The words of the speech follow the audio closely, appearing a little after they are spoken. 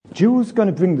Jules going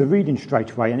to bring the reading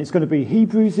straight away, and it's going to be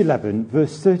Hebrews 11,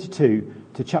 verse 32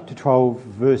 to chapter 12,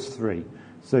 verse 3.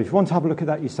 So if you want to have a look at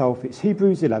that yourself, it's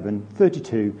Hebrews 11,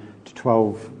 32 to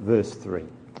 12, verse 3.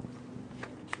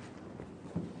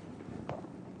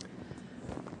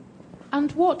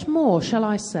 And what more shall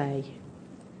I say?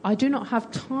 I do not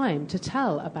have time to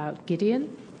tell about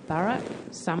Gideon, Barak,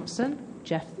 Samson,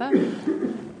 Jephthah,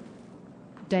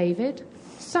 David,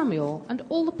 Samuel, and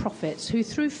all the prophets who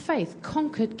through faith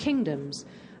conquered kingdoms,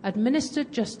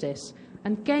 administered justice,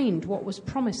 and gained what was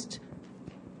promised,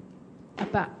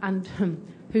 and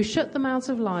who shut the mouths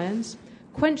of lions,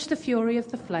 quenched the fury of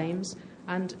the flames,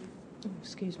 and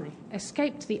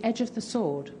escaped the edge of the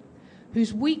sword,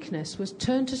 whose weakness was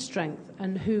turned to strength,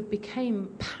 and who became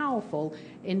powerful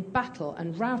in battle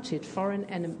and routed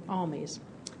foreign armies.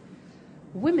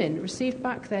 Women received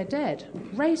back their dead,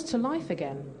 raised to life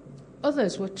again.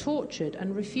 Others were tortured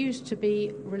and refused to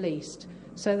be released,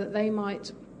 so that they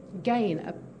might gain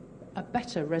a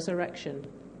better resurrection.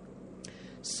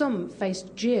 Some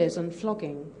faced jeers and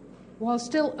flogging, while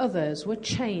still others were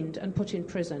chained and put in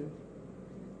prison.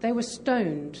 They were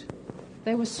stoned,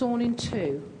 they were sawn in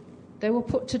two, they were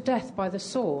put to death by the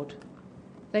sword.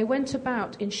 They went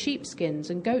about in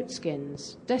sheepskins and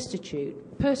goatskins,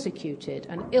 destitute, persecuted,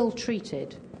 and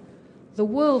ill-treated. The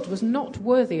world was not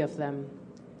worthy of them.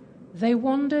 They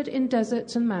wandered in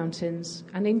deserts and mountains,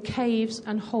 and in caves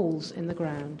and holes in the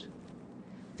ground.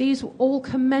 These were all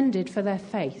commended for their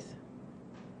faith,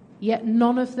 yet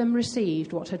none of them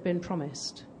received what had been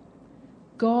promised.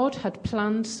 God had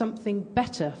planned something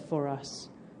better for us,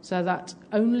 so that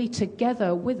only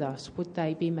together with us would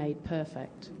they be made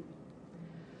perfect.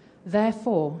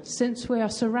 Therefore, since we are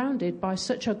surrounded by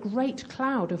such a great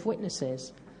cloud of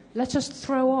witnesses, let us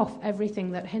throw off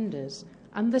everything that hinders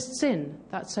and the sin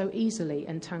that so easily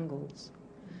entangles.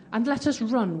 And let us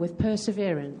run with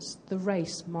perseverance the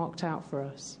race marked out for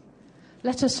us.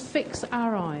 Let us fix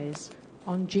our eyes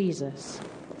on Jesus,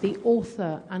 the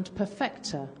author and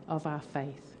perfecter of our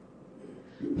faith,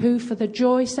 who for the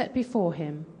joy set before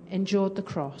him endured the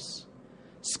cross,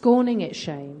 scorning its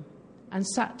shame, and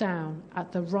sat down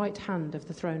at the right hand of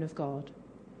the throne of God.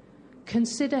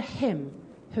 Consider him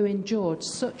who endured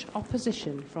such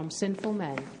opposition from sinful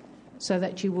men, so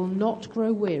that you will not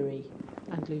grow weary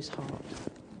and lose heart.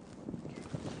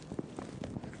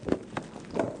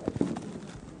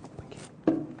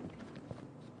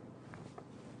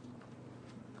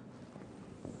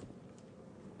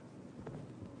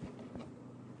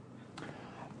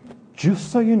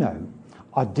 Just so you know,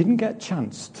 I didn't get a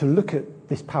chance to look at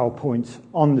this PowerPoint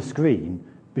on the screen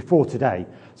before today,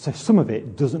 so some of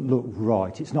it doesn't look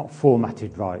right. It's not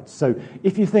formatted right. So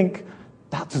if you think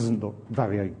that doesn't look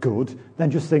very good,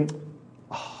 then just think,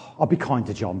 I'll be kind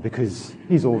to John because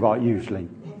he's all right usually.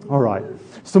 All right,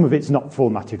 some of it's not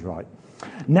formatted right.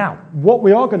 Now, what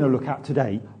we are going to look at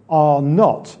today are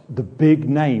not the big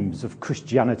names of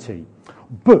Christianity.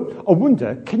 But I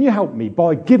wonder, can you help me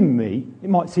by giving me, it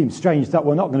might seem strange that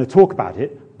we're not going to talk about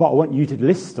it, but I want you to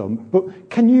list them, but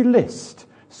can you list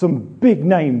some big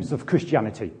names of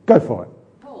Christianity? Go for it.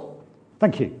 Paul.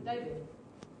 Thank you.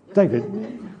 David.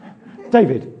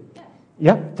 David?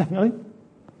 Yeah, definitely.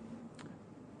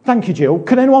 Thank you, Jill.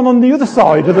 Can anyone on the other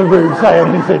side of the room say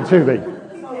anything to me?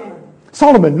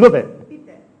 Solomon, love it.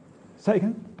 Peter. Say it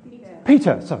again. Peter.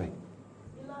 Peter, sorry.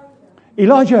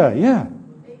 Elijah, yeah.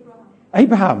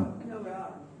 Abraham.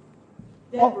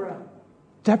 Deborah.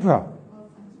 Deborah.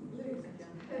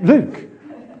 Luke.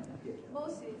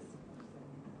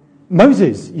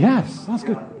 Moses, yes, that's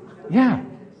good. Yeah.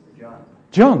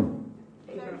 John.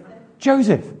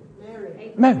 Joseph.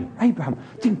 Mary. Abraham.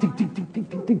 Ding, ding, ding, ding, ding,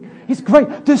 ding, ding. It's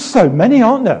great. There's so many,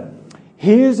 aren't there?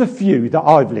 Here's a few that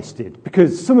I've listed,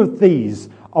 because some of these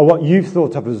are what you've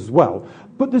thought of as well.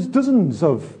 But there's dozens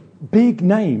of big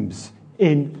names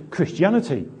in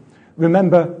Christianity.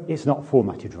 Remember, it's not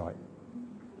formatted right.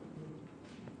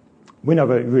 We know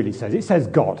what it really says. It says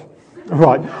God.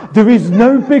 Right. There is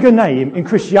no bigger name in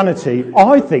Christianity.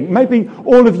 I think, maybe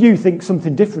all of you think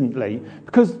something differently,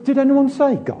 because did anyone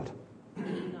say God?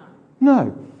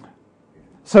 No.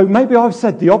 So maybe I've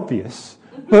said the obvious,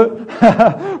 but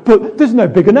but there's no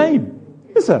bigger name,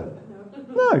 is there?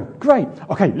 No. Great.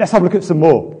 Okay, let's have a look at some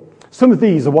more. Some of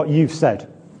these are what you've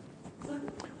said.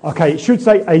 Okay, it should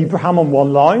say Abraham on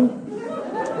one line.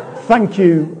 Thank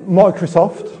you,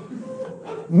 Microsoft.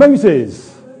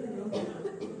 Moses.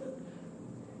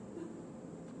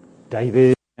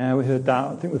 David. Yeah, we heard that.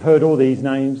 I think we've heard all these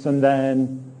names. And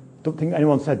then, don't think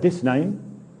anyone said this name.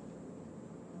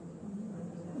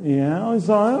 Yeah,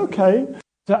 Isaiah, okay.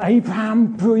 So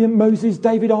Abraham, brilliant. Moses,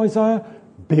 David, Isaiah.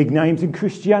 Big names in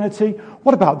Christianity.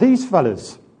 what about these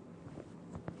fellas?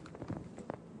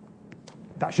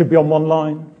 That should be on one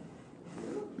line.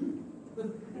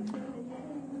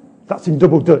 That's in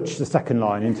double Dutch, the second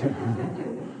line, isn't it?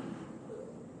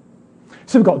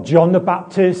 So we've got John the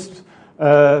Baptist,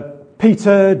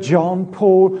 Peter, John,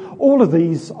 Paul. All of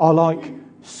these are like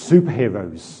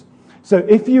superheroes. So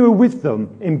if you were with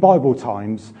them in Bible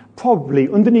times, probably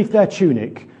underneath their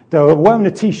tunic, they were wearing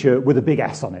a T-shirt with a big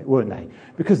S on it, weren't they?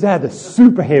 Because they're the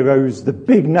superheroes, the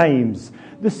big names,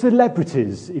 the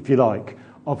celebrities, if you like,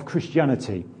 of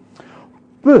Christianity.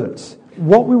 But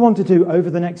what we want to do over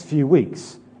the next few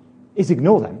weeks is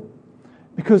ignore them.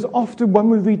 Because often when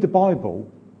we read the Bible,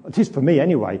 it is for me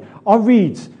anyway, I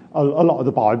read a lot of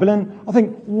the Bible and I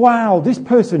think, wow, this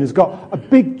person has got a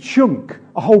big chunk,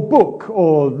 a whole book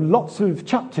or lots of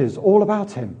chapters all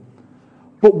about him.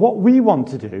 But what we want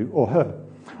to do, or her,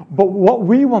 but what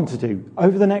we want to do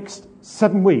over the next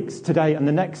 7 weeks, today and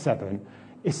the next 7,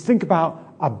 is think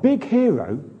about a big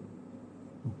hero,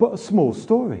 but a small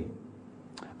story.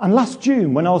 And last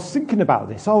June, when I was thinking about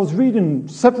this, I was reading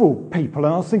several people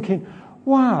and I was thinking,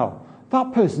 wow,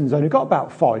 that person's only got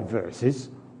about 5 verses,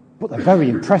 but they're very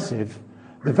impressive.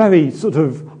 They're very sort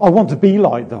of, I want to be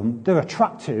like them. They're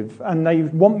attractive and they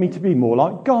want me to be more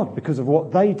like God because of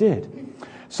what they did.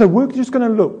 So we're just going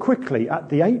to look quickly at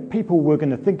the 8 people we're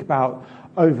going to think about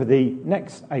over the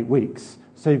next 8 weeks.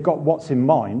 So you've got what's in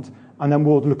mind, and then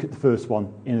we'll look at the first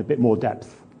one in a bit more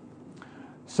depth.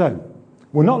 So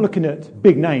we're not looking at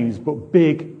big names, but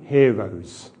big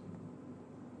heroes.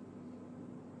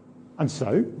 And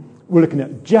so we're looking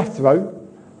at Jethro,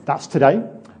 that's today,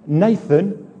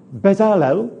 Nathan,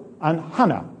 Bezalel, and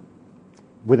Hannah,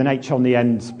 with an H on the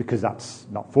end because that's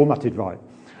not formatted right.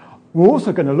 We're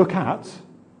also going to look at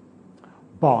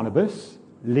Barnabas,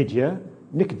 Lydia,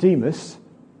 Nicodemus,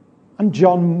 and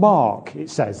John Mark, it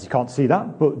says. You can't see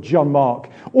that, but John Mark.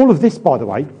 All of this, by the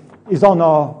way, is on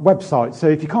our website. So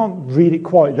if you can't read it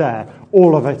quite there,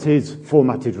 all of it is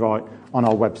formatted right on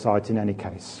our website in any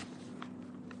case.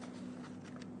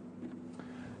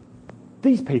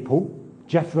 These people,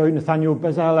 Jethro, Nathaniel,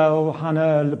 Bezalel,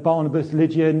 Hannah, Barnabas,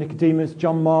 Lydia, Nicodemus,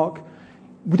 John Mark,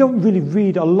 we don't really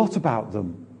read a lot about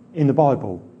them in the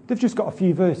Bible. They've just got a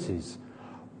few verses.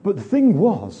 But the thing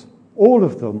was, all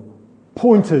of them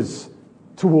point us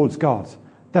towards God.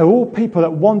 They're all people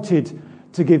that wanted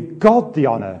to give God the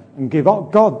honour and give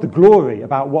God the glory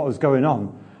about what was going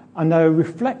on. And they're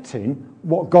reflecting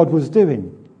what God was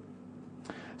doing.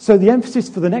 So the emphasis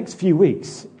for the next few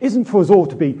weeks isn't for us all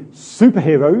to be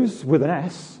superheroes with an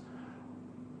S,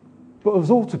 but for us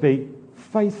all to be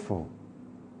faithful.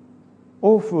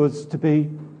 Or for us to be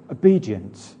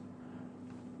obedient.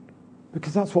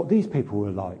 Because that's what these people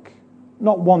were like.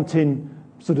 Not wanting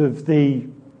the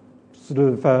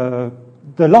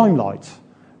limelight.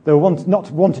 They were not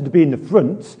wanting to be in the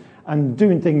front and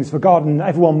doing things for God and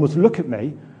everyone must look at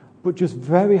me, but just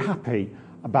very happy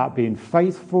about being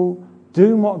faithful,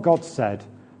 doing what God said,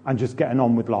 and just getting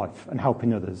on with life and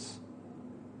helping others.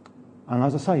 And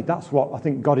as I say, that's what I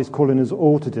think God is calling us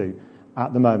all to do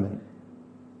at the moment.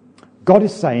 God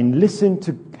is saying, listen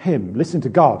to him, listen to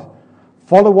God,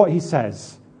 follow what he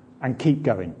says, and keep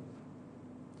going.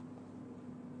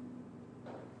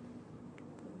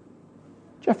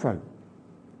 Jethro.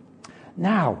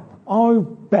 Now, I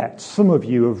bet some of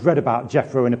you have read about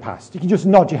Jethro in the past. You can just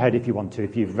nod your head if you want to,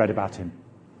 if you've read about him.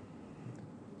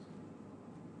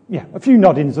 Yeah, a few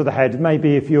noddings of the head,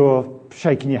 maybe if you're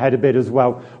shaking your head a bit as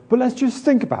well. But let's just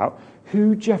think about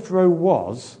who Jethro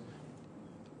was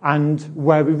and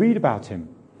where we read about him.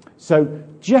 So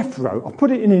Jethro, I'll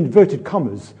put it in inverted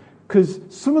commas, because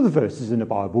some of the verses in the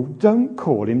Bible don't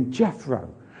call him Jethro.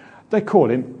 They call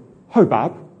him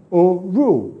Hobab or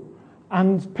Reuel.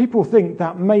 And people think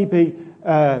that maybe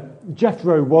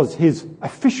Jethro was his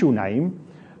official name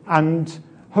and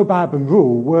Hobab and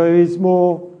Reuel were his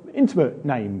more intimate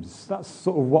names. That's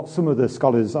sort of what some of the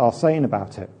scholars are saying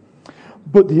about it.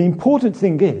 But the important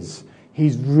thing is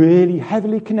he's really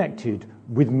heavily connected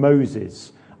with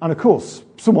Moses. And of course,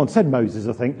 someone said Moses,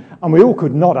 I think, and we all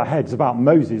could nod our heads about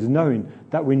Moses, knowing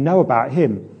that we know about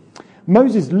him.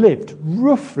 Moses lived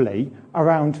roughly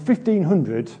around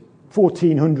 1400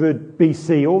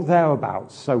 BC, or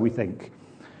thereabouts, so we think.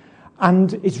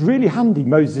 And it's really handy,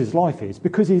 Moses' life is,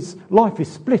 because his life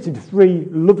is split into 3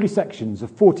 lovely sections of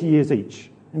 40 years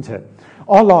each, isn't it?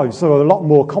 Our lives are a lot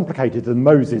more complicated than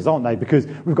Moses, aren't they? Because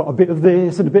we've got a bit of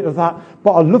this and a bit of that.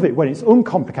 But I love it when it's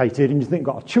uncomplicated and you think,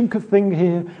 got a chunk of thing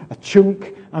here, a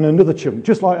chunk and another chunk,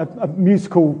 just like a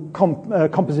musical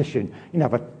composition. You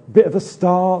have a bit of a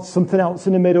start, something else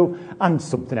in the middle, and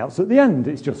something else at the end.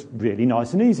 It's just really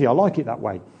nice and easy. I like it that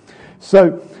way.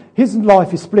 So his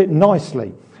life is split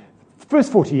nicely.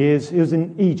 First 40 years, he was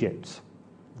in Egypt,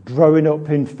 growing up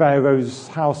in Pharaoh's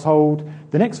household.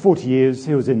 The next 40 years,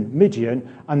 he was in Midian.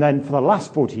 And then for the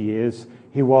last 40 years,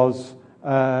 he was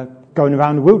going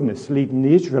around the wilderness, leading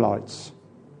the Israelites.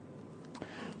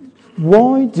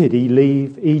 Why did he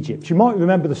leave Egypt? You might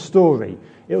remember the story.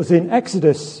 It was in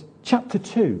Exodus chapter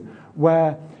 2,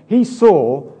 where he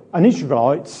saw an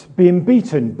Israelite being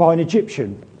beaten by an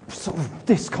Egyptian. Sort of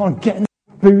this kind of getting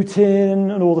the boot in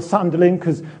and all the sandal in,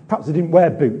 because perhaps they didn't wear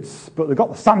boots, but they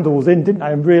got the sandals in, didn't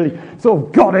they? And really sort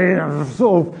of got in and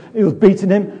he was beating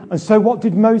him. And so what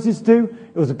did Moses do?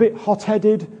 It was a bit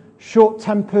hot-headed,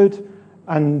 short-tempered,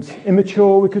 and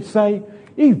immature, we could say.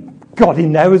 He got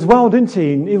in there as well, didn't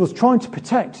he? And he was trying to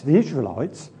protect the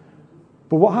Israelites.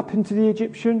 But what happened to the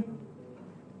Egyptian?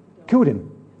 Killed him.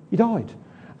 He died.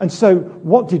 And so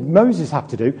what did Moses have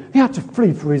to do? He had to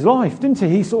flee for his life, didn't he?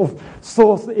 He sort of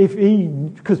thought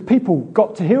because people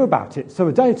got to hear about it. So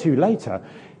a day or two later,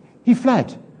 he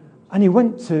fled. And he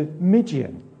went to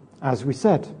Midian, as we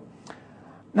said.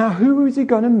 Now, who was he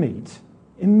going to meet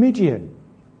in Midian?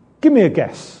 Give me a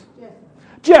guess.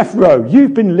 Jethro,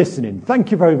 you've been listening.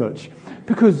 Thank you very much.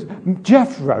 Because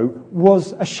Jethro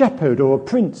was a shepherd or a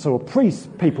prince or a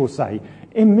priest, people say,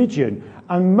 in Midian.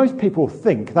 And most people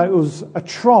think that it was a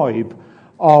tribe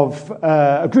of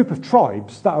a group of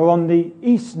tribes that are on the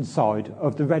eastern side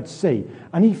of the Red Sea.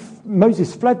 And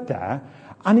Moses fled there.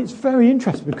 And it's very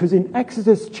interesting because in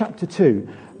Exodus chapter 2,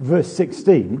 verse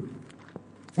 16,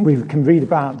 we can read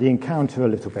about the encounter a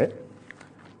little bit.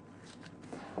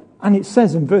 And it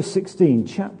says in verse 16,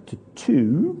 chapter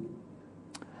 2,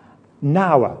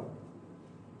 now.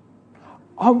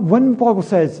 When the Bible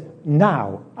says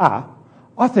now,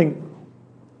 I think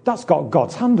that's got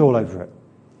God's hand all over it.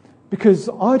 Because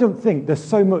I don't think there's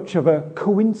so much of a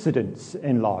coincidence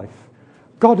in life.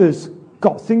 God has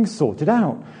got things sorted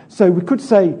out. So we could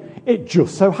say, it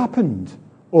just so happened.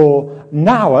 Or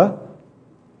now,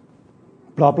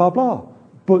 blah, blah, blah.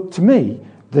 But to me,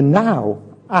 the now,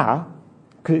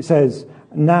 because it says,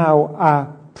 now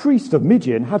a priest of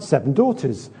Midian had 7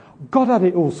 daughters. God had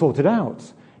it all sorted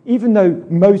out. Even though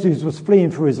Moses was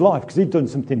fleeing for his life because he'd done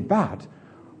something bad,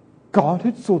 God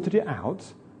had sorted it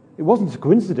out. It wasn't a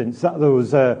coincidence that there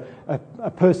was a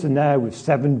person there with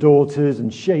 7 daughters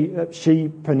and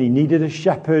sheep, and he needed a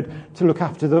shepherd to look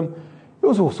after them. It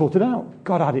was all sorted out.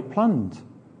 God had it planned.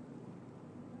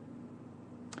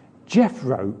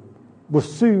 Jethro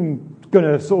was soon going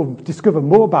to sort of discover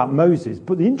more about Moses.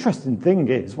 But the interesting thing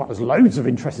is, well, there's loads of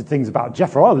interesting things about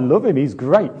Jethro. I love him. He's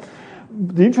great.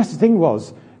 The interesting thing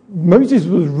was, Moses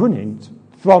was running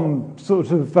from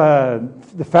sort of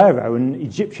the Pharaoh and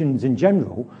Egyptians in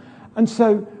general. And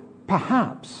so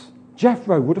perhaps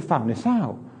Jethro would have found this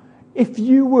out. If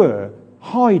you were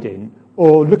hiding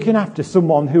or looking after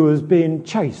someone who was being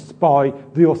chased by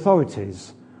the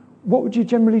authorities, what would you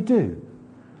generally do?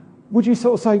 Would you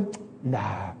sort of say,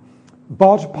 nah,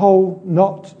 barge pole,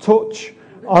 not touch?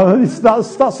 That's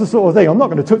the sort of thing. I'm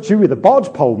not going to touch you with a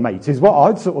barge pole, mate, is what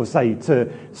I'd sort of say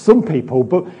to some people.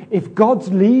 But if God's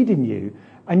leading you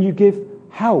and you give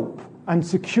help and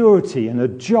security and a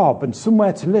job and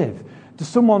somewhere to live to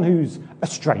someone who's a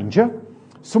stranger,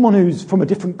 someone who's from a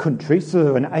different country,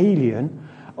 so an alien,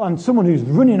 and someone who's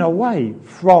running away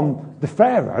from the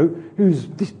Pharaoh, who's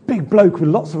this big bloke with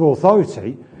lots of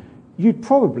authority, you'd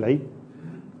probably,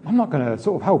 I'm not going to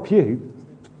sort of help you.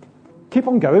 Keep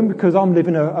on going because I'm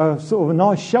living a sort of a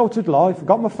nice sheltered life. I've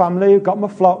got my family, I've got my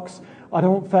flocks. I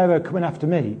don't want Pharaoh coming after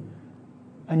me.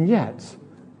 And yet,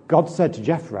 God said to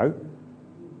Jethro,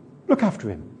 look after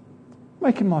him.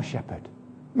 Make him my shepherd.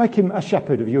 Make him a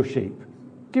shepherd of your sheep.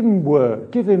 Give him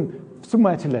work. Give him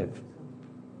somewhere to live.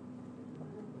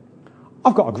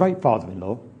 I've got a great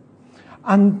father-in-law.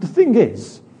 And the thing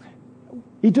is,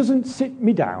 he doesn't sit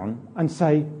me down and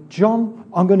say, John,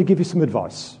 I'm going to give you some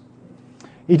advice.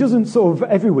 He doesn't sort of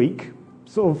every week,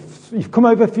 sort of, you've come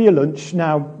over for your lunch,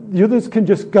 now the others can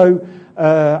just go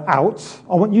out.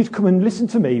 I want you to come and listen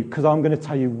to me because I'm going to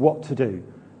tell you what to do.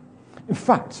 In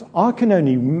fact, I can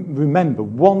only remember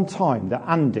one time that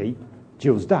Andy,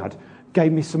 Jill's dad,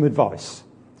 gave me some advice,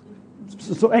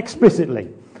 so explicitly.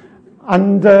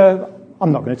 And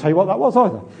I'm not going to tell you what that was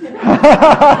either.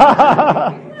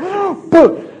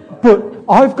 But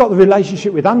I've got the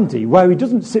relationship with Andy where he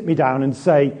doesn't sit me down and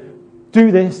say, do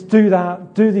this, do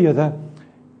that, do the other.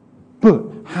 But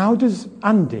how does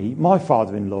Andy, my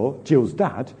father-in-law, Jill's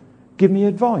dad, give me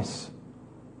advice?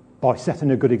 By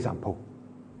setting a good example.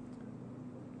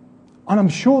 And I'm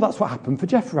sure that's what happened for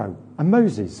Jethro and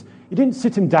Moses. He didn't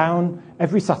sit him down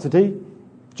every Saturday,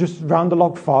 just round the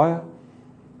log fire.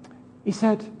 He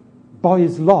said, by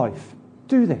his life,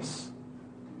 do this,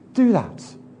 do that,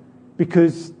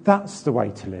 because that's the way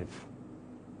to live.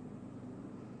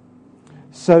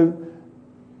 So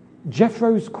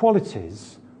Jethro's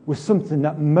qualities were something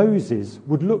that Moses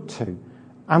would look to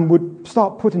and would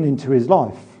start putting into his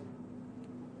life.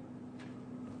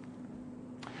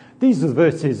 These are the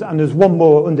verses, and there's one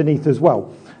more underneath as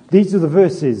well. These are the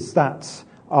verses that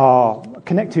are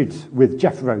connected with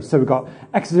Jethro. So we've got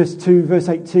Exodus 2, verse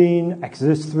 18,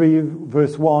 Exodus 3,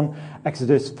 verse 1,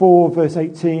 Exodus 4, verse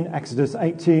 18, Exodus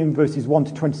 18, verses 1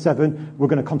 to 27. We're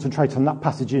going to concentrate on that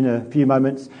passage in a few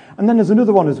moments. And then there's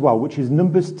another one as well, which is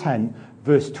Numbers 10,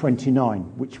 verse 29,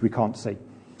 which we can't see,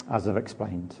 as I've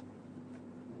explained.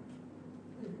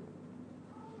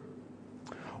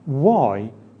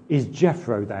 Why is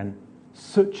Jethro then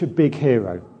such a big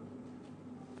hero?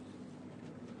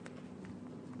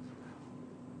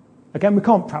 Again, we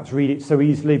can't perhaps read it so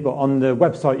easily, but on the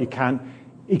website you can.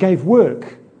 He gave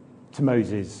work to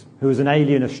Moses, who was an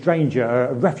alien, a stranger,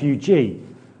 a refugee.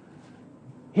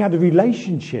 He had a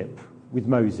relationship with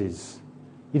Moses.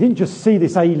 He didn't just see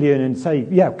this alien and say,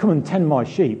 yeah, come and tend my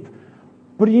sheep.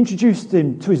 But he introduced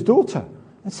him to his daughter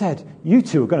and said, you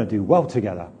two are going to do well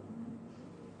together.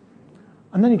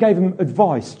 And then he gave him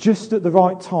advice just at the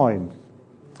right time.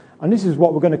 And this is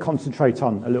what we're going to concentrate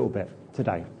on a little bit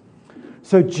today.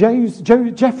 So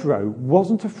Jethro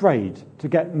wasn't afraid to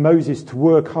get Moses to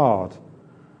work hard.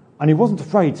 And he wasn't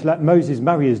afraid to let Moses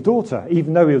marry his daughter,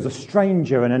 even though he was a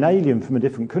stranger and an alien from a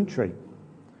different country.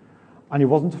 And he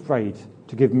wasn't afraid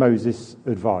to give Moses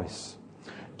advice.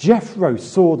 Jethro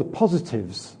saw the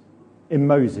positives in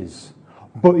Moses,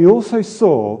 but he also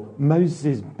saw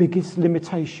Moses' biggest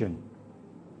limitation.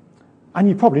 And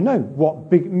you probably know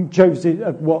what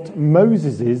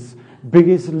Moses'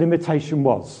 biggest limitation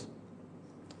was.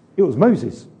 It was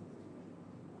Moses,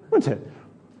 wasn't it?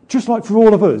 Just like for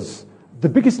all of us, the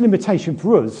biggest limitation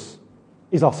for us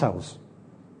is ourselves.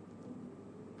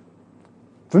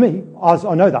 For me,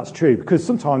 I know that's true because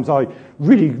sometimes I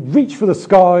really reach for the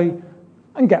sky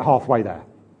and get halfway there.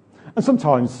 And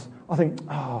sometimes I think,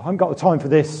 I haven't got the time for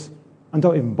this, and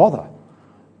don't even bother.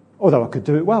 Although I could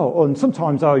do it well. And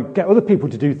sometimes I get other people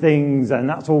to do things, and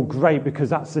that's all great because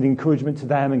that's an encouragement to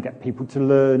them and get people to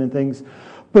learn and things.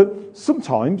 But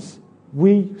sometimes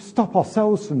we stop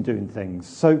ourselves from doing things.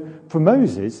 So for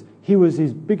Moses, he was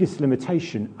his biggest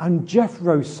limitation, and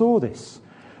Jethro saw this.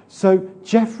 So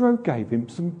Jethro gave him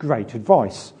some great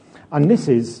advice. And this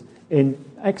is in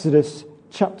Exodus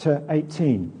chapter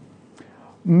 18.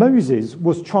 Moses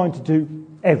was trying to do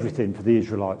everything for the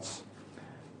Israelites.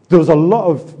 There was a lot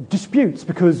of disputes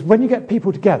because when you get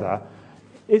people together,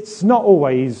 it's not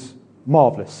always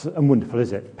marvellous and wonderful,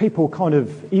 is it? People kind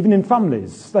of, even in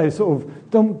families, they sort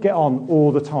of don't get on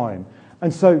all the time.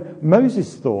 And so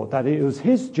Moses thought that it was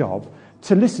his job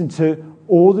to listen to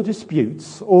all the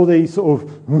disputes, all these sort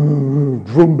of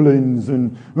grumblings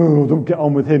and don't get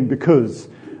on with him, because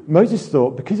Moses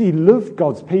thought because he loved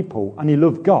God's people and he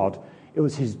loved God, it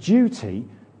was his duty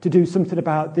to do something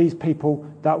about these people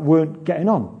that weren't getting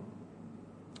on.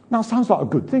 Now, it sounds like a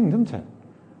good thing, doesn't it?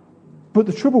 But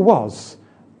the trouble was,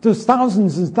 there's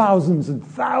thousands and thousands and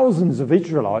thousands of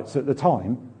Israelites at the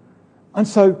time, and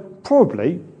so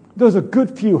probably there's a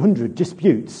good few hundred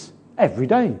disputes every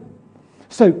day.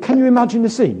 So can you imagine the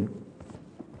scene?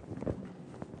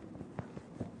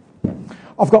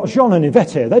 I've got Jean and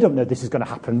Yvette here. They don't know this is going to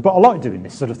happen, but I like doing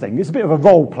this sort of thing. It's a bit of a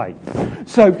role play.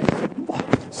 So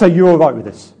you're all right with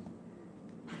this?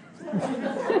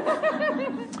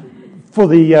 For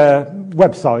the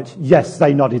website, yes,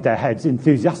 they nodded their heads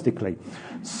enthusiastically.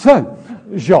 So,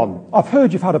 Jean, I've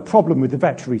heard you've had a problem with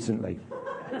Yvette recently.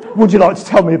 Would you like to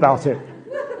tell me about it?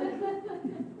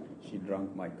 She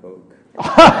drank my Coke.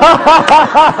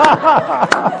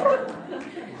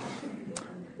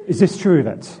 Is this true,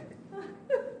 Yvette?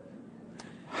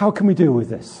 How can we deal with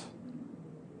this?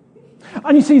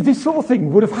 And you see, this sort of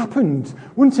thing would have happened,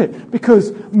 wouldn't it?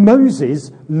 Because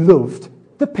Moses loved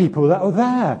the people that were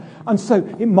there. And so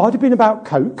it might have been about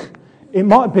Coke, it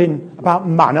might have been about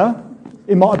manna,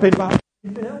 it might have been about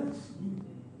anything else.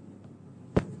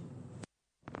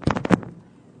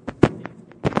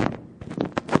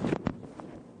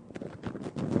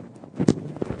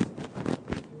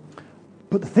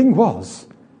 But the thing was,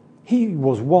 he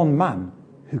was one man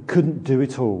who couldn't do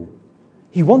it all.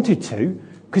 He wanted to,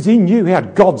 because he knew he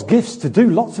had God's gifts to do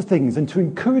lots of things and to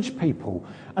encourage people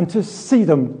and to see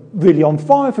them really on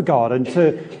fire for God and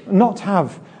to not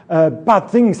have bad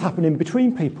things happening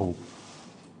between people.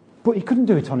 But he couldn't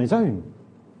do it on his own.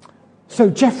 So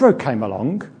Jethro came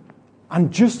along,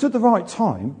 and just at the right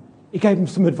time, he gave him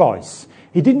some advice.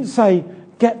 He didn't say,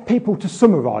 get people to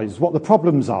summarise what the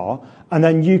problems are, and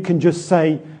then you can just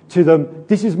say to them,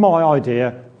 this is my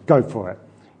idea, go for it.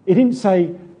 He didn't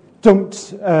say,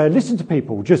 don't listen to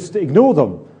people, just ignore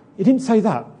them. He didn't say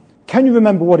that. Can you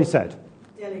remember what he said?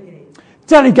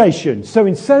 Delegation. So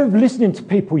instead of listening to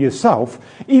people yourself,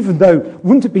 even though,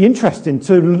 wouldn't it be interesting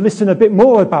to listen a bit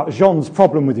more about Jean's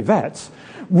problem with Yvette?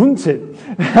 Wouldn't it?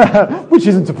 Which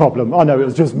isn't a problem. I know it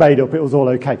was just made up. It was all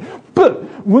okay.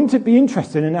 But wouldn't it be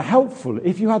interesting and helpful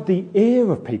if you had the ear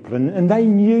of people and they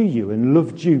knew you and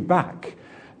loved you back,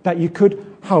 that you could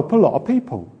help a lot of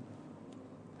people?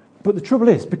 But the trouble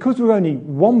is, because we're only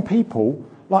one people,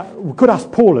 like we could ask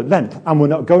Paul at length, and we're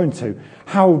not going to,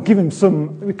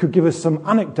 we could give us some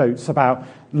anecdotes about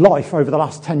life over the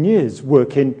last 10 years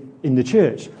working in the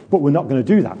church, but we're not going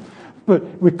to do that.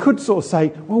 But we could sort of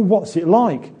say, well, what's it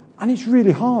like? And it's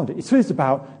really hard. It is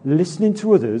about listening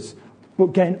to others,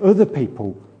 but getting other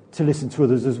people to listen to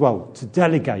others as well, to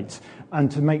delegate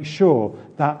and to make sure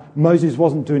that Moses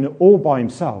wasn't doing it all by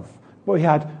himself, but he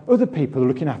had other people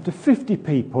looking after 50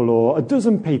 people or a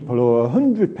dozen people or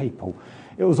 100 people.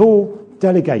 It was all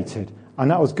delegated, and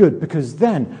that was good because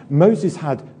then Moses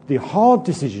had the hard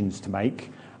decisions to make,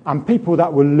 and people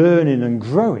that were learning and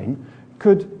growing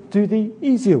could do the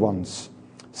easier ones.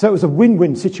 So it was a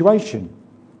win-win situation.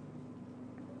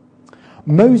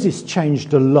 Moses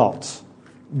changed a lot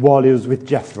while he was with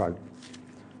Jethro.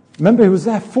 Remember, he was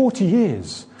there 40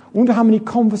 years. I wonder how many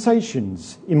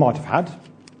conversations he might have had.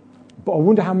 But I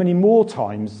wonder how many more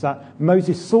times that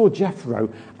Moses saw Jethro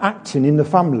acting in the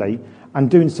family and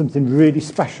doing something really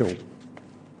special.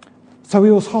 So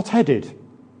he was hot-headed,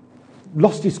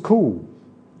 lost his cool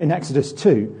in Exodus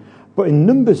 2. But in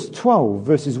Numbers 12,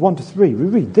 verses 1 to 3, we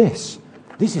read this.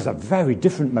 This is a very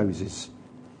different Moses.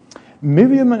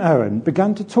 Miriam and Aaron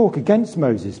began to talk against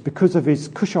Moses because of his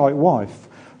Cushite wife,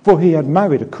 for he had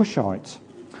married a Cushite.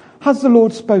 Has the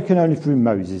Lord spoken only through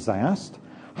Moses, they asked.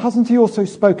 Hasn't he also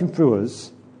spoken through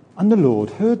us? And the Lord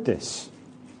heard this.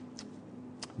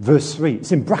 Verse 3,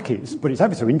 it's in brackets, but it's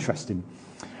ever so interesting.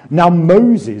 Now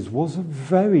Moses was a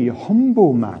very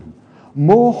humble man,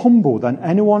 more humble than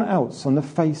anyone else on the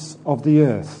face of the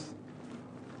earth.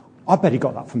 I bet he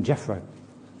got that from Jethro.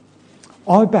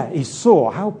 I bet he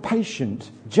saw how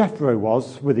patient Jethro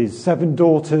was with his 7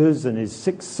 daughters and his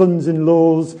 6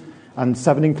 sons-in-laws, and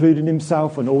 7 including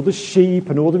himself, and all the sheep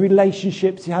and all the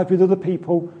relationships he had with other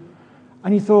people.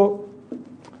 And he thought,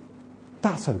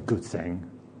 that's a good thing.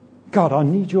 God, I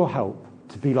need your help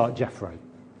to be like Jethro,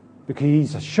 because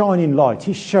he's a shining light.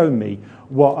 He's shown me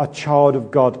what a child of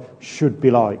God should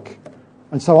be like.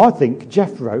 And so I think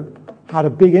Jethro had a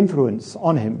big influence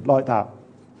on him like that.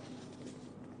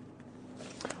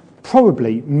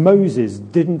 Probably Moses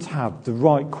didn't have the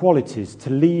right qualities to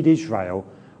lead Israel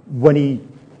when he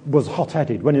was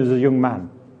hot-headed, when he was a young man.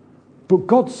 But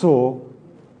God saw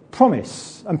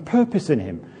promise and purpose in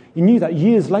him. He knew that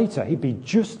years later he'd be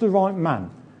just the right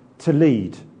man to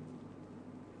lead.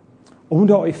 I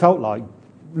wonder what he felt like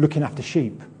looking after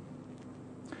sheep.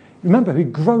 Remember,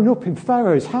 he'd grown up in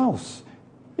Pharaoh's house.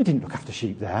 He didn't look after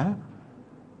sheep there.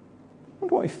 I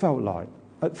wonder what he felt like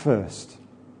at first.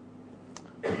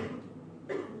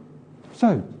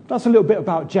 So, that's a little bit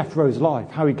about Jethro's life,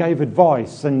 how he gave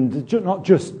advice, and not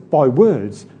just by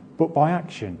words, but by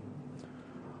action.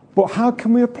 But how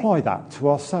can we apply that to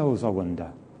ourselves, I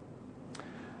wonder?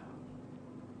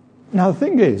 Now, the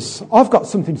thing is, I've got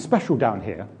something special down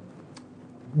here.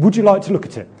 Would you like to look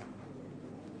at it?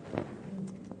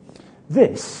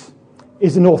 This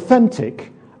is an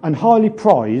authentic and highly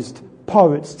prized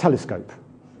Pirates telescope.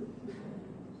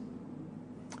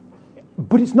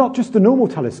 But it's not just a normal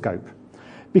telescope,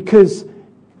 because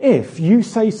if you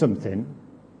say something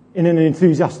in an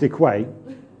enthusiastic way,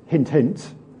 hint,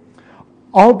 hint,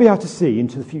 I'll be able to see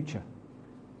into the future.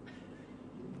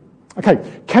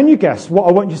 Okay, can you guess what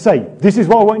I want you to say? This is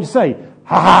what I want you to say.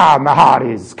 Ha ha, my heart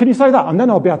is. Can you say that? And then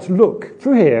I'll be able to look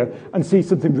through here and see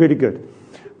something really good.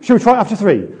 Shall we try it after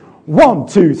 3? 1,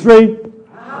 2, 3.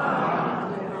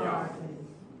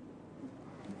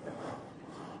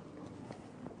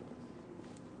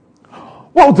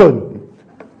 Well done.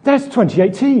 There's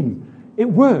 2018. It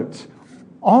worked.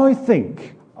 I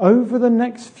think over the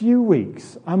next few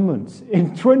weeks and months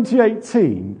in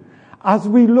 2018, as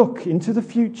we look into the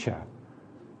future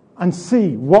and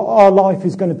see what our life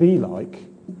is going to be like,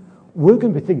 we're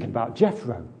going to be thinking about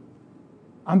Jethro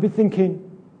and be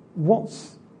thinking,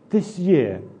 what's this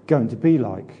year going to be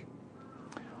like?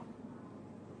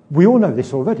 We all know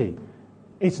this already.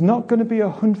 It's not going to be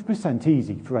 100%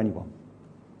 easy for anyone.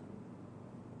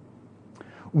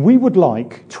 We would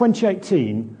like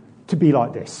 2018 to be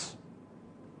like this.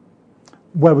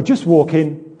 where we're just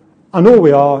walking, and all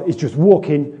we are is just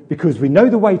walking because we know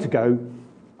the way to go,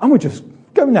 and we're just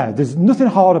going there. There's nothing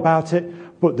hard about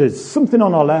it, but there's something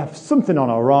on our left, something on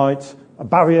our right, a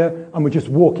barrier, and we're just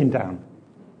walking down.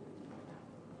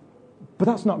 But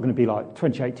that's not going to be like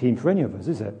 2018 for any of us,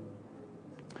 is it?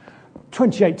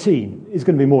 2018 is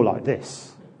going to be more like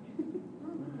this,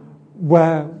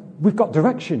 where we've got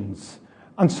directions,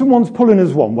 and someone's pulling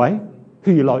us one way,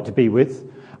 who you like to be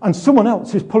with, and someone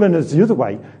else is pulling us the other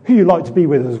way, who you like to be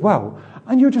with as well.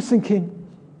 And you're just thinking,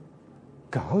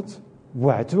 God,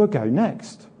 where do I go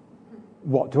next?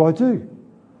 What do I do?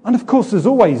 And of course, there's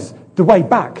always the way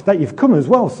back that you've come as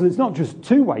well. So it's not just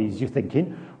two ways you're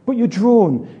thinking, but you're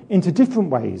drawn into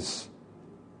different ways.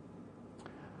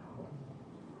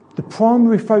 The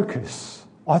primary focus,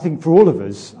 I think, for all of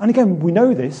us, and again, we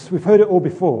know this, we've heard it all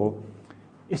before,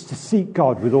 is to seek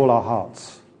God with all our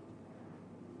hearts.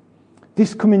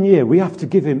 This coming year, we have to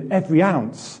give him every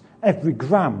ounce, every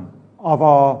gram of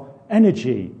our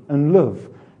energy and love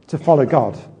to follow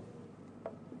God.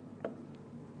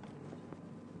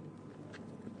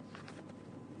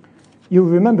 You'll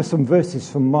remember some verses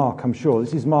from Mark, I'm sure.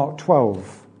 This is Mark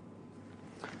 12,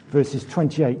 verses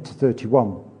 28 to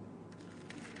 31.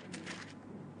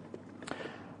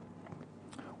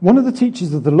 One of the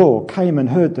teachers of the law came and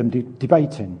heard them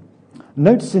debating.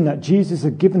 Noticing that Jesus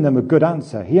had given them a good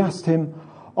answer, he asked him,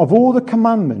 "Of all the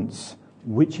commandments,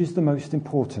 which is the most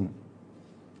important?"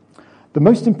 "The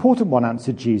most important one,"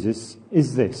 answered Jesus,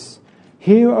 "is this.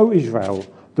 Hear, O Israel,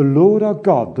 the Lord our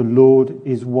God, the Lord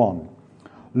is one.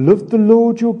 Love the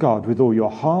Lord your God with all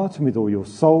your heart and with all your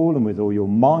soul and with all your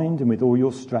mind and with all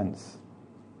your strength."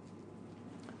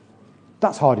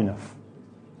 That's hard enough.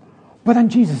 But then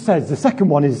Jesus says the second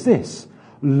one is this.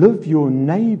 Love your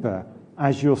neighbour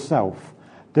as yourself.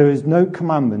 There is no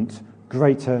commandment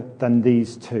greater than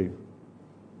these two.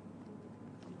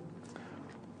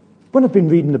 When I've been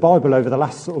reading the Bible over the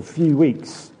last sort of few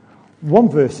weeks, one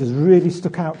verse has really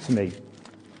stuck out to me.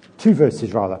 Two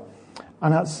verses rather.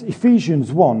 And that's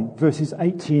Ephesians 1, verses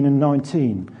 18 and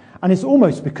 19. And it's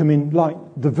almost becoming like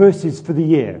the verses for the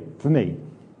year for me.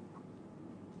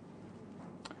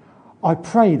 "I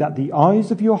pray that the eyes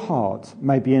of your heart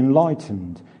may be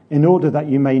enlightened, in order that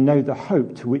you may know the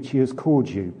hope to which he has called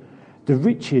you, the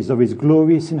riches of his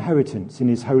glorious inheritance in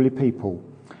his holy people,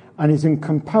 and his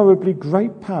incomparably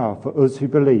great power for us who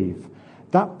believe.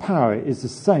 That power is the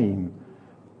same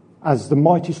as the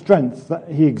mighty strength that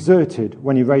he exerted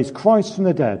when he raised Christ from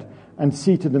the dead and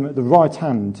seated them at the right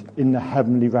hand in the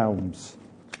heavenly realms."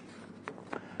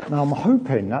 Now, I'm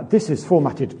hoping that this is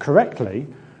formatted correctly.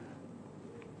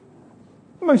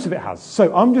 Most of it has.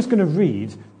 So I'm just going to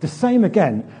read the same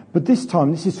again, but this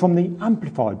time this is from the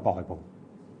Amplified Bible.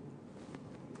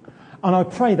 "And I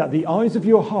pray that the eyes of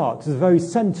your heart, to the very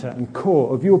centre and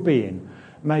core of your being,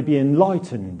 may be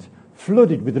enlightened,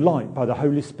 flooded with light by the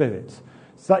Holy Spirit,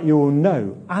 so that you will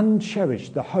know and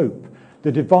cherish the hope,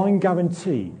 the divine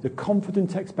guarantee, the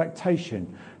confident expectation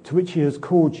to which he has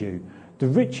called you, the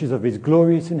riches of his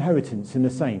glorious inheritance in the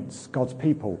saints, God's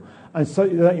people, and so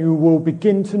that you will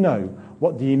begin to know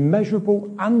what the immeasurable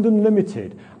and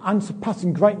unlimited and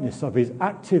surpassing greatness of his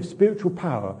active spiritual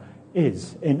power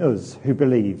is in us who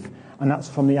believe." And that's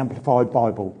from the Amplified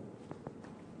Bible.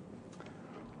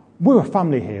 We're a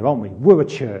family here, aren't we? We're a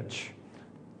church.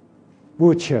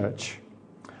 We're a church.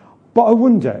 But I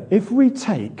wonder, if we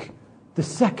take the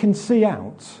second C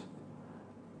out,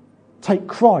 take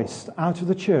Christ out of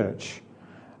the church,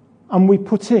 and we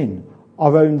put in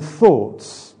our own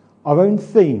thoughts, our own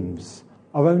themes,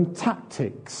 our own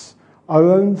tactics, our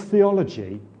own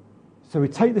theology, so we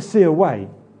take the C away,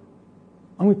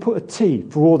 and we put a T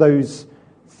for all those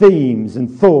themes and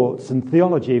thoughts and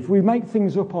theology, if we make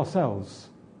things up ourselves,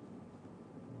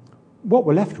 what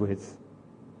we're left with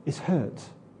is hurt.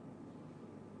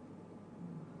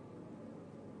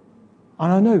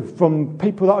 And I know from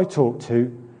people that I talk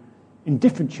to in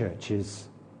different churches,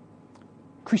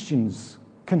 Christians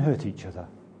can hurt each other.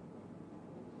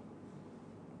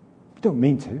 You don't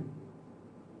mean to,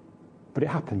 but it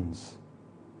happens.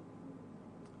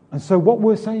 And so what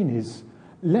we're saying is,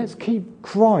 let's keep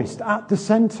Christ at the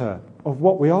centre of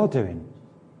what we are doing.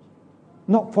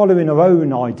 Not following our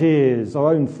own ideas,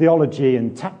 our own theology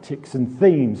and tactics and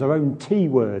themes, our own T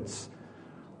words.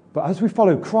 But as we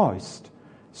follow Christ,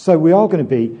 so we are going to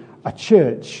be a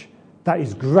church that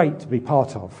is great to be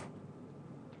part of.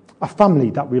 A family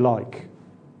that we like.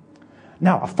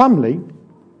 Now, a family,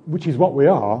 which is what we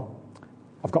are,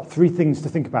 I've got three things to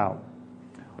think about.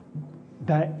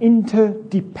 They're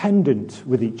interdependent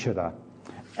with each other.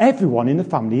 Everyone in the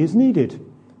family is needed.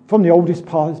 from the oldest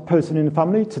person in the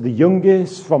family to the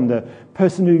youngest, from the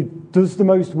person who does the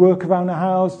most work around the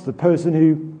house to the person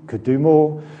who could do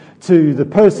more, to the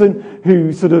person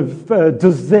who sort of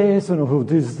does this and who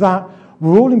does that.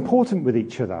 We're all important with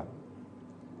each other.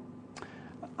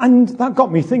 And that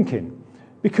got me thinking,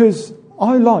 because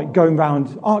I like going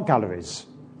around art galleries.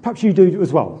 Perhaps you do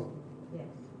as well.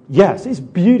 Yes, it's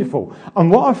beautiful.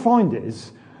 And what I find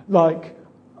is, like,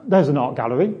 there's an art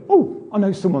gallery. Oh, I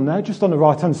know someone there, just on the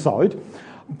right-hand side.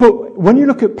 But when you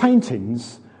look at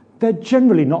paintings, they're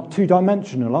generally not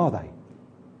two-dimensional, are they?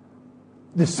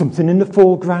 There's something in the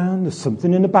foreground, there's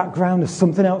something in the background, there's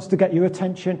something else to get your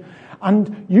attention.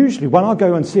 And usually when I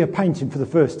go and see a painting for the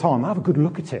first time, I have a good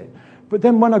look at it. But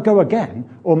then when I go again,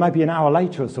 or maybe an hour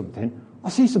later or something, I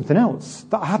see something else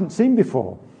that I hadn't seen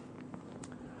before.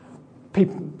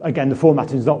 People, again, the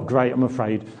formatting is not great, I'm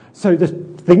afraid. So there's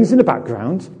things in the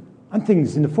background and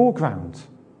things in the foreground.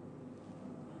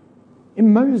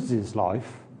 In Moses'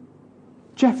 life,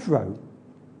 Jethro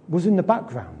was in the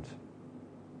background.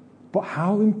 But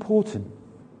how important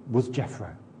was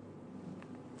Jethro?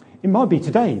 It might be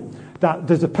today that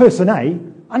there's a person A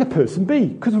and a person B,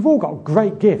 because we've all got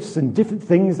great gifts and different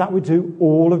things that we do,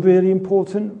 all are really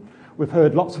important. We've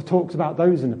heard lots of talks about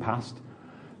those in the past.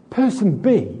 Person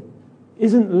B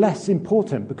isn't less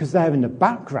important because they're in the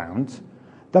background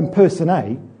than person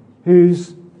A,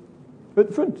 who's at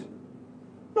the front.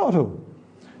 Not at all.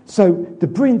 So the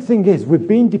brilliant thing is, we're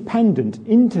being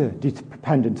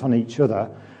interdependent on each other.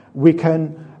 We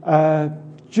can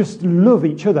just love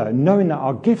each other, knowing that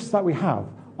our gifts that we have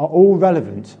are all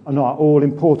relevant and are all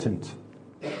important.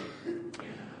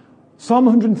 Psalm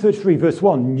 133, verse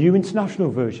 1, New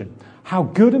International Version. How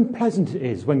good and pleasant it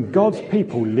is when God's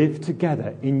people live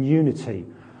together in unity.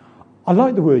 I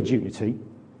like the word unity,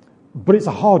 but it's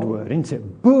a hard word, isn't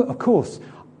it? But, of course,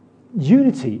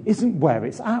 unity isn't where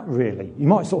it's at, really. You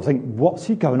might sort of think, what's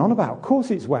he going on about? Of course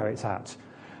it's where it's at.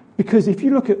 Because if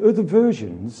you look at other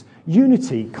versions,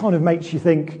 unity kind of makes you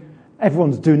think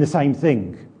everyone's doing the same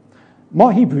thing.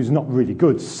 My Hebrew's not really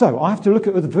good, so I have to look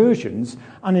at other versions.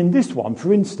 And in this one,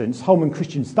 for instance, Holman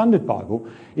Christian Standard Bible,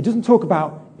 it doesn't talk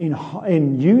about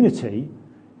in unity,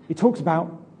 it talks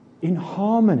about in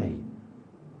harmony.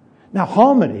 Now,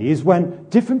 harmony is when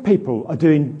different people are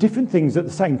doing different things at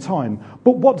the same time.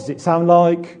 But what does it sound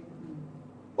like?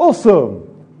 Awesome,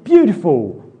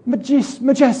 beautiful,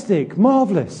 majestic,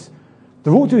 marvellous.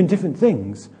 They're all doing different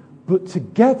things, but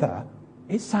together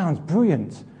it sounds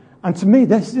brilliant. And to me,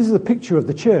 this is a picture of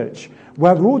the church,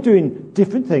 where we're all doing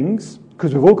different things,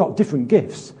 because we've all got different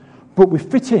gifts, but we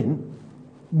fit in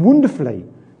wonderfully,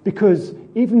 because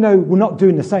even though we're not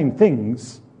doing the same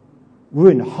things, we're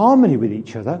in harmony with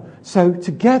each other. So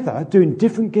together, doing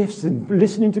different gifts and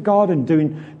listening to God and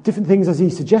doing different things as he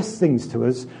suggests things to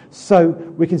us, so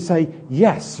we can say,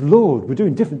 yes, Lord, we're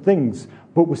doing different things,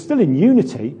 but we're still in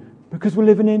unity because we're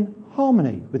living in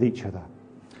harmony with each other.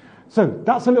 So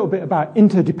that's a little bit about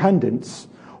interdependence.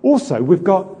 Also, we've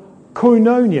got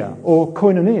koinonia or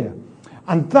koinonia,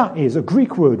 and that is a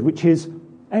Greek word which is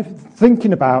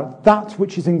thinking about that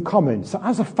which is in common. So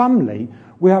as a family,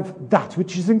 we have that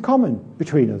which is in common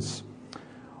between us.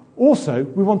 Also,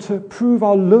 we want to prove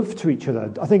our love to each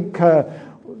other. I think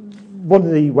several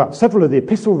of the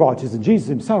epistle writers and Jesus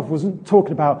himself wasn't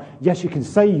talking about, yes, you can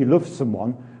say you love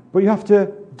someone, but you have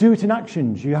to do it in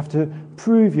actions. You have to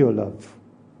prove your love.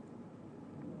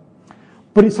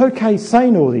 But it's okay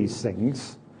saying all these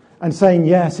things and saying,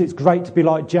 yes, it's great to be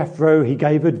like Jethro. He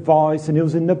gave advice and he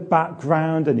was in the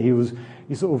background and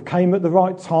he sort of came at the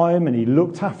right time and he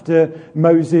looked after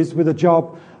Moses with a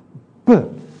job. But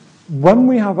when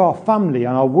we have our family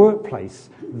and our workplace,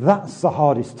 that's the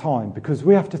hardest time, because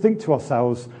we have to think to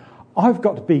ourselves, I've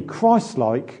got to be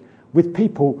Christ-like with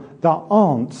people that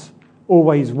aren't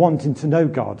always wanting to know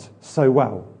God so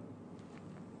well.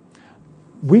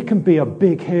 We can be a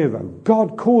big hero.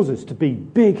 God calls us to be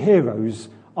big heroes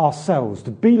ourselves, to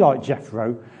be like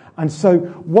Jethro. And so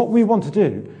what we want to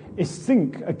do is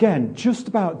think, again, just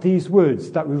about these words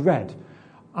that we read.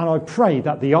 And I pray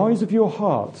that the eyes of your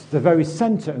heart, the very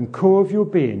centre and core of your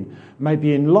being, may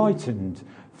be enlightened,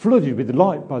 flooded with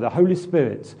light by the Holy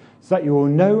Spirit, so that you will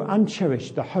know and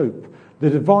cherish the hope, the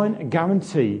divine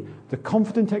guarantee, the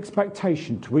confident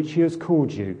expectation to which he has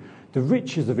called you, the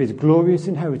riches of his glorious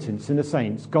inheritance in the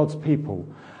saints, God's people,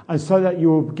 and so that you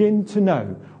will begin to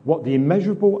know what the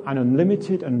immeasurable and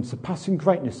unlimited and surpassing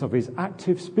greatness of his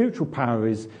active spiritual power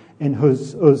is in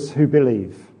us who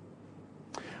believe.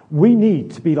 We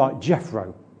need to be like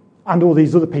Jethro and all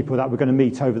these other people that we're going to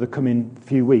meet over the coming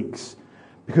few weeks,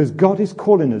 because God is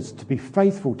calling us to be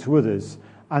faithful to others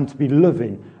and to be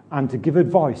loving and to give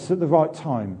advice at the right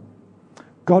time.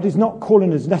 God is not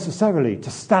calling us necessarily to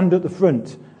stand at the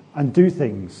front and do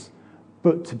things,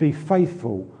 but to be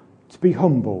faithful, to be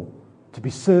humble, to be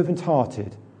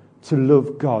servant-hearted, to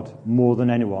love God more than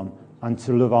anyone, and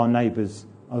to love our neighbours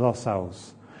as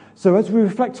ourselves. So as we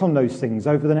reflect on those things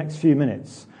over the next few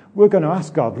minutes, we're going to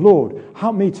ask God, Lord,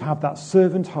 help me to have that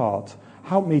servant heart.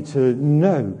 Help me to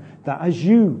know that as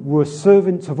you were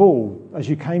servant of all, as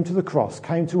you came to the cross,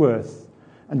 came to earth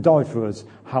and died for us,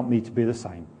 help me to be the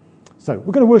same. So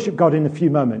we're going to worship God in a few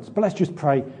moments, but let's just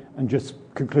pray and just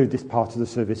conclude this part of the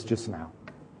service just now.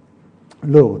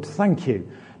 Lord, thank you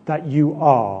that you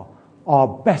are our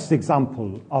best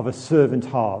example of a servant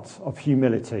heart, of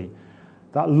humility.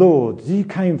 That, Lord, you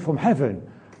came from heaven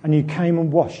and you came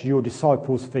and washed your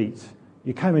disciples' feet.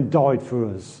 You came and died for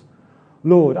us.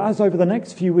 Lord, as over the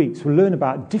next few weeks we'll learn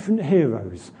about different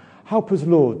heroes, help us,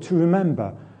 Lord, to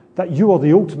remember that you are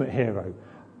the ultimate hero,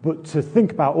 but to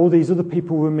think about all these other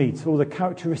people we meet, all the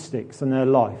characteristics in their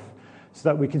life, so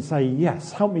that we can say,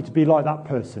 yes, help me to be like that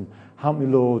person. Help me,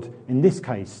 Lord, in this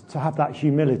case, to have that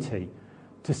humility,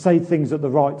 to say things at the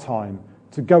right time,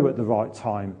 to go at the right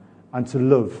time, and to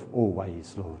love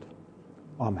always, Lord.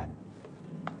 Amen.